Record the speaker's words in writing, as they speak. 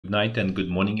Good night and good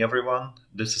morning, everyone.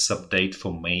 This is update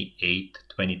for May 8,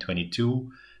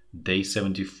 2022, day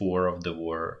 74 of the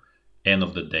war, end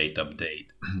of the date update.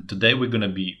 Today we're going to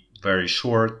be very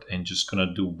short and just going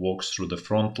to do walks through the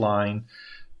front line.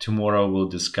 Tomorrow we'll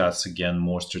discuss again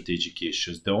more strategic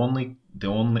issues. The only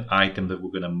item that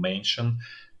we're going to mention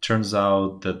turns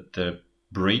out that the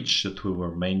bridge that we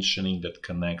were mentioning that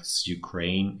connects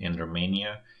Ukraine and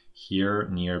Romania here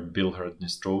near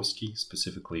Bilogorivka,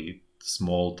 specifically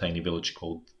small tiny village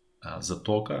called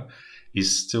Zatoka,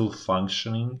 is still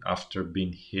functioning after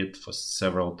being hit for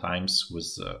several times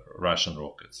with Russian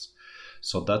rockets.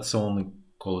 So that's the only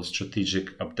called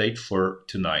strategic update for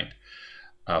tonight.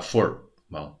 For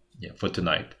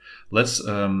tonight.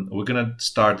 We're gonna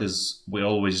start as we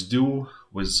always do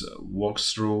with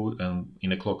walks through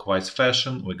in a clockwise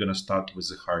fashion. We're gonna start with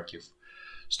the Kharkiv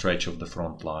stretch of the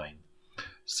front line.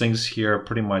 Things here are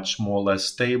pretty much more or less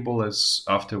stable, as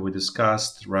after we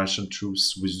discussed, Russian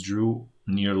troops withdrew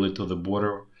nearly to the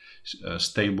border,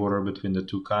 state border between the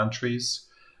two countries,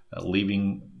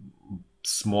 leaving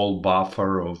small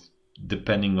buffer of,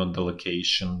 depending on the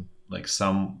location, like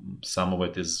some of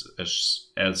it is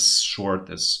as short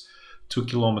as 2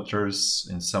 kilometers,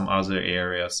 in some other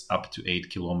areas up to 8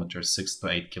 kilometers, 6 to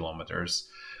 8 kilometers.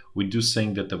 We do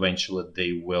think that eventually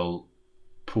they will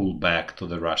pull back to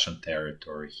the Russian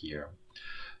territory here.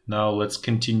 Now let's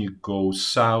continue, go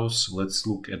south. Let's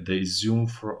look at the Izyum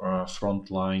front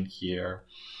line here.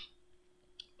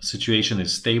 Situation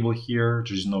is stable here.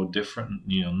 There's no different,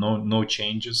 no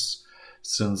changes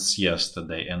since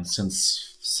yesterday and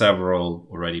since several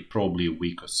already, probably a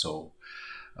week or so,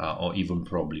 or even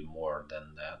probably more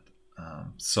than that.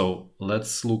 So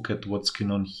let's look at what's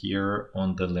going on here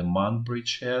on the Liman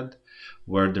bridgehead,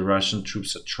 where the Russian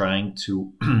troops are trying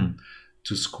to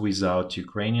to squeeze out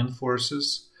Ukrainian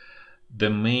forces. The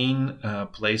main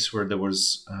place where there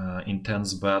was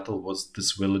intense battle was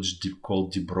this village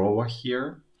called Dibrova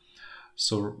here.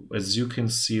 So as you can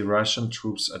see, Russian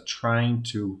troops are trying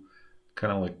to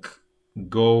kind of like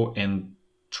go and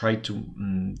try to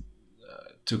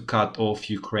cut off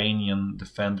Ukrainian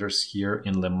defenders here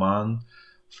in Liman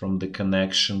from the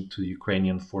connection to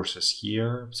Ukrainian forces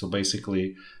here. So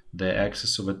basically the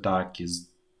axis of attack is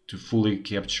to fully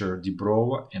capture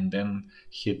Dibrova and then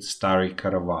hit Stary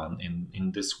Caravan, and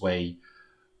in this way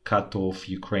cut off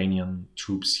Ukrainian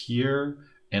troops here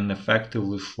and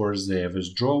effectively force their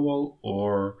withdrawal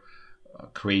or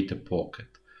create a pocket.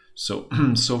 So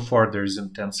so far there is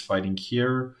intense fighting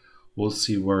here. We'll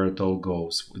see where it all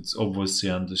goes. It's obviously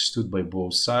understood by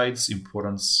both sides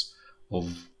importance of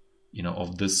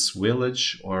of this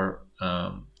village, or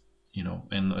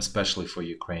and especially for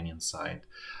Ukrainian side.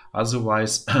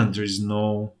 Otherwise, there is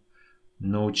no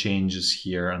changes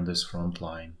here on this front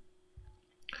line.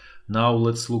 Now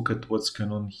let's look at what's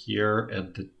going on here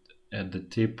at the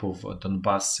tip of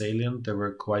Donbas salient. There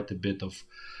were quite a bit of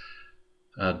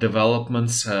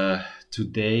developments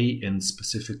today and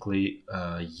specifically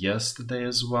yesterday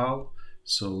as well.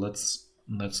 So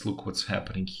let's look what's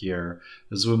happening here.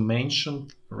 As we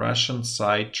mentioned, Russian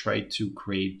side tried to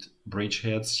create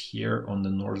bridgeheads here on the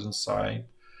northern side,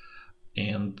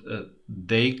 and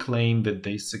they claim that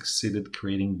they succeeded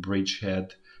creating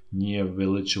bridgehead near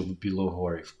village of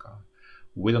Bilogorivka.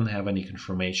 We don't have any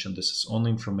confirmation. This is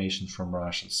only information from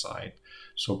Russian side.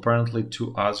 So apparently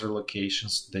 2 other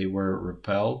locations they were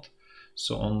repelled.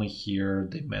 So only here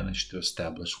they managed to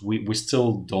establish. We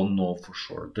still don't know for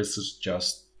sure. This is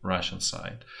just Russian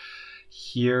side.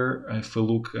 Here, if we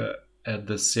look at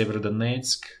the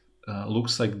Severodonetsk,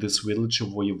 looks like this village of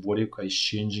Voyevodivka is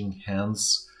changing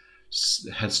hands,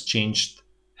 has changed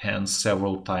hands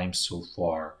several times so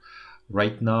far.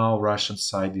 Right now, Russian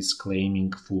side is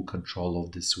claiming full control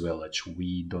of this village.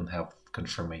 We don't have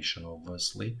confirmation,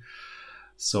 obviously.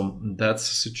 So that's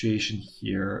the situation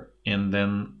here. And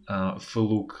then if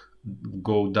we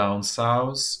go down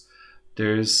south,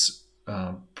 there's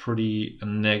pretty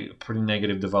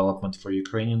negative development for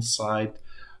Ukrainian side.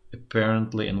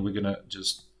 Apparently, and we're gonna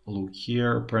just look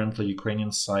here, apparently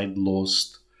Ukrainian side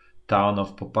lost town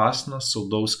of Popasna. So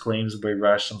those claims by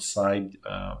Russian side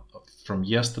from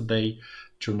yesterday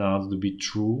turned out to be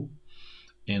true.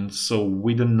 And so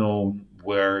we don't know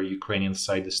where Ukrainian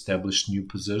side established new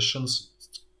positions.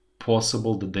 It's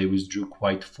possible that they withdrew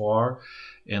quite far.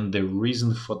 And the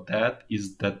reason for that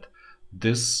is that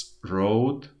this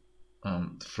road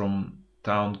from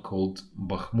town called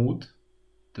Bakhmut,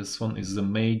 this one is the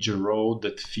major road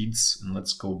that feeds, and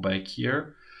let's go back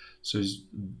here. So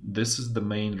this is the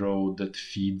main road that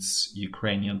feeds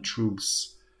Ukrainian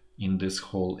troops in this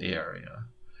whole area.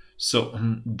 So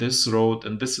this road,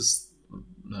 and this is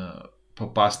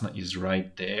Popasna is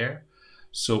right there.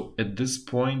 So at this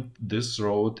point, this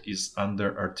road is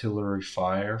under artillery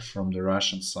fire from the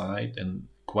Russian side and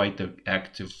quite an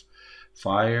active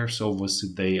fire. So obviously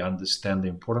they understand the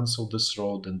importance of this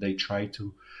road and they try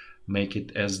to make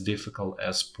it as difficult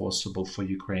as possible for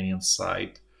Ukrainian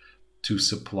side to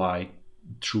supply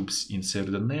troops in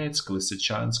Severodonetsk,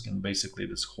 Lysychansk, and basically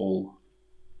this whole,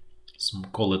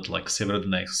 call it like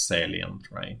Severodonetsk salient,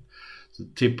 right? The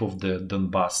tip of the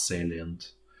Donbass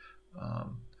salient.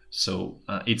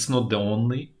 It's not the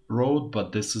only road,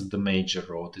 but this is the major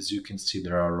road. As you can see,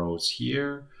 there are roads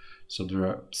here.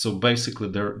 So basically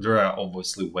there are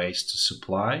obviously ways to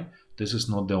supply. This is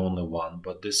not the only one,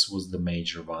 but this was the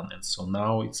major one, and so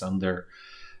now it's under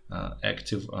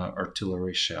active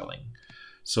artillery shelling.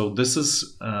 So this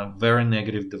is a very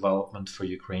negative development for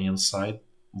Ukrainian side,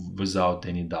 without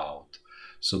any doubt.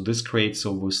 So this creates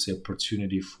obviously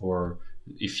opportunity for,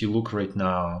 if you look right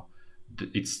now,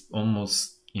 it's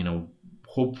almost,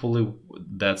 hopefully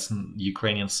that's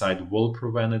Ukrainian side will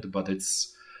prevent it, but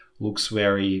it's looks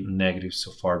very negative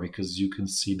so far, because you can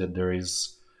see that there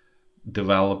is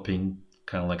developing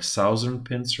kind of like southern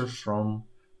pincer from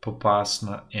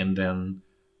Popasna, and then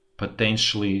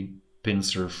potentially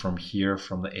pincer from here,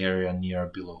 from the area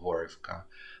near Bilogorivka,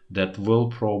 that will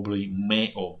probably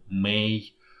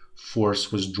may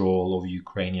force withdrawal of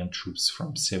Ukrainian troops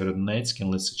from Severodonetsk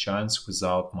and Lysychansk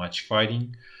without much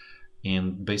fighting,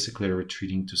 and basically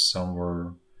retreating to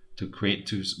somewhere to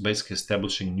basically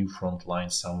establishing new front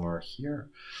lines somewhere here.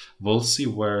 We'll see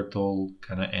where it all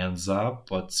kind of ends up,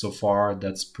 but so far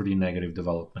that's pretty negative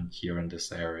development here in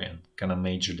this area, and kind of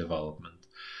major development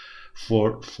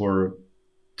for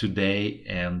today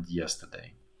and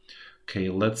yesterday. Okay,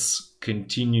 let's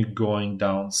continue going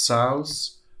down south.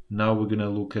 Now we're gonna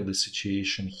look at the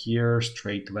situation here,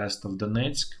 straight west of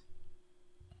Donetsk.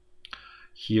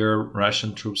 Here,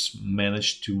 Russian troops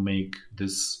managed to make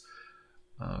this,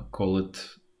 call it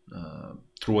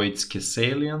Troitsky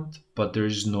salient, but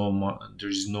there's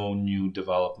no new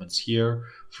developments here.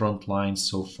 Front line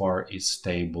so far is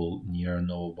stable near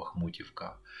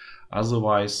Novobakhmutivka.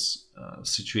 Otherwise,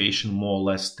 situation more or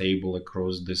less stable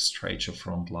across this stretch of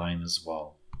front line as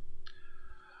well.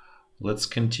 Let's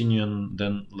continue, and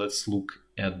then let's look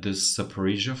at this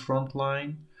Zaporizhya front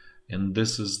line. And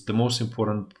this is the most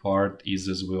important part, is,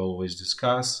 as we always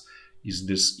discuss, is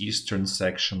this eastern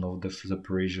section of the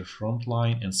Zaporizhya front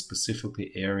line, and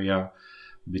specifically area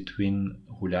between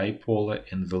Gulyai-Pole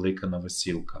and Velika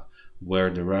Novosilka, where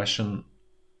the Russian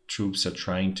troops are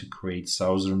trying to create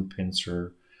southern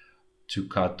pincer to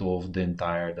cut off the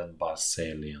entire Donbass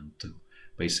salient, to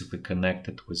basically connect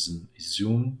it with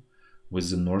Izyum, with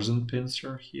the northern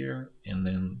pincer here, and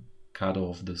then cut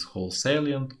off this whole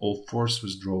salient, or force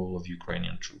withdrawal of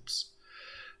Ukrainian troops.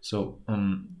 So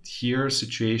here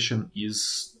situation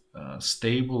is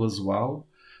stable as well.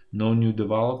 No new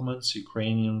developments.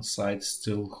 Ukrainian side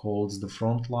still holds the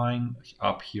front line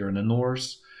up here in the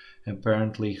north.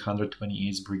 Apparently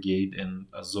 128th Brigade and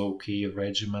Azov Kiev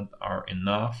Regiment are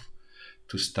enough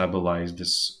to stabilize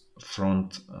this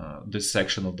front, this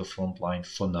section of the front line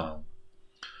for now.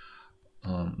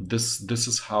 This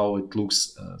is how it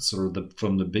looks sort of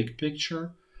from the big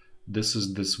picture. This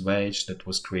is this wedge that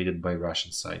was created by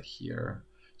Russian side here.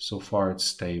 So far it's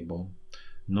stable.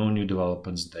 No new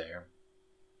developments there.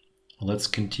 Let's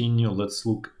continue. Let's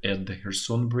look at the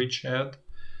Kherson bridgehead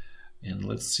and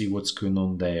let's see what's going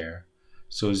on there.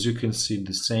 So as you can see,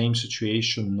 the same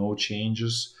situation, no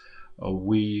changes.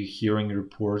 We hearing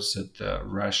reports that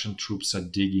Russian troops are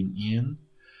digging in,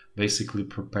 basically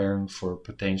preparing for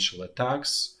potential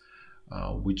attacks,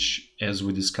 which, as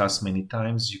we discussed many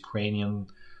times,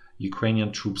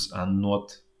 Ukrainian troops are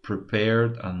not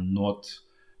prepared, are not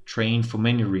trained for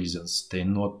many reasons. They're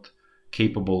not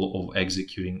capable of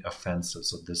executing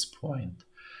offensives at this point.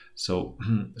 So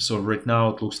right now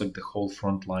it looks like the whole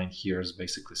front line here is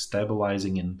basically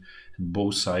stabilizing, and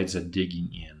both sides are digging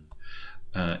in.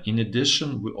 In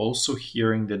addition, we're also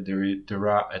hearing that there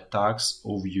are attacks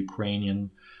of Ukrainian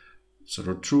sort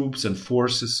of troops and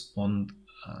forces on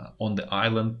the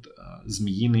island,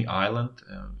 Zmyiny Island.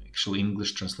 Actually,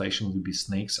 English translation would be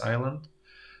Snake's Island.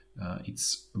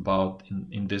 It's about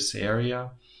in this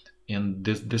area, and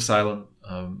this island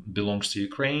belongs to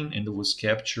Ukraine, and it was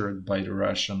captured by the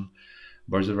Russian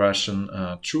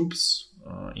troops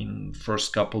in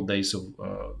first couple days of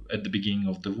at the beginning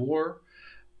of the war.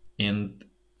 And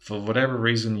for whatever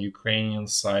reason, Ukrainian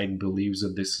side believes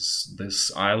that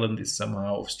this island is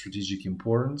somehow of strategic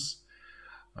importance,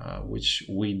 which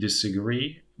we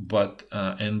disagree. But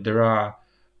and there are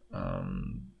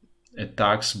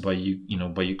attacks by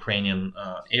Ukrainian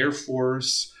Air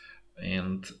Force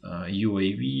and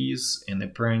UAVs, and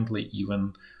apparently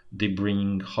even they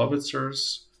bring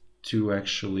howitzers to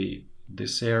actually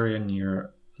this area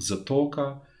near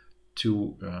Zatoka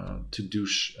to do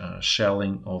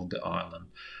shelling of the island.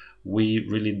 We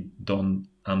really don't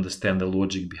understand the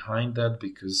logic behind that,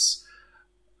 because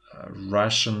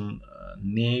Russian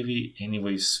Navy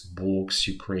anyways blocks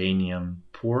Ukrainian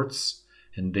ports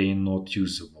and they're not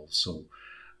usable. So,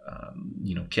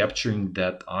 capturing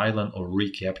that island or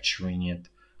recapturing it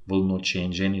will not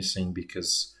change anything,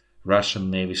 because Russian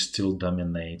Navy still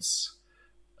dominates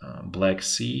Black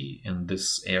Sea and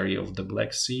this area of the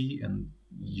Black Sea, and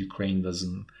Ukraine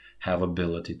doesn't have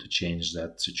ability to change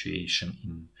that situation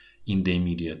in the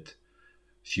immediate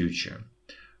future.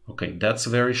 Okay, that's a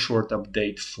very short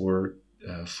update for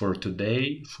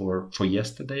today, for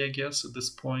yesterday, I guess, at this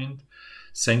point.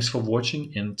 Thanks for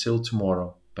watching. Until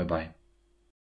tomorrow. Bye bye.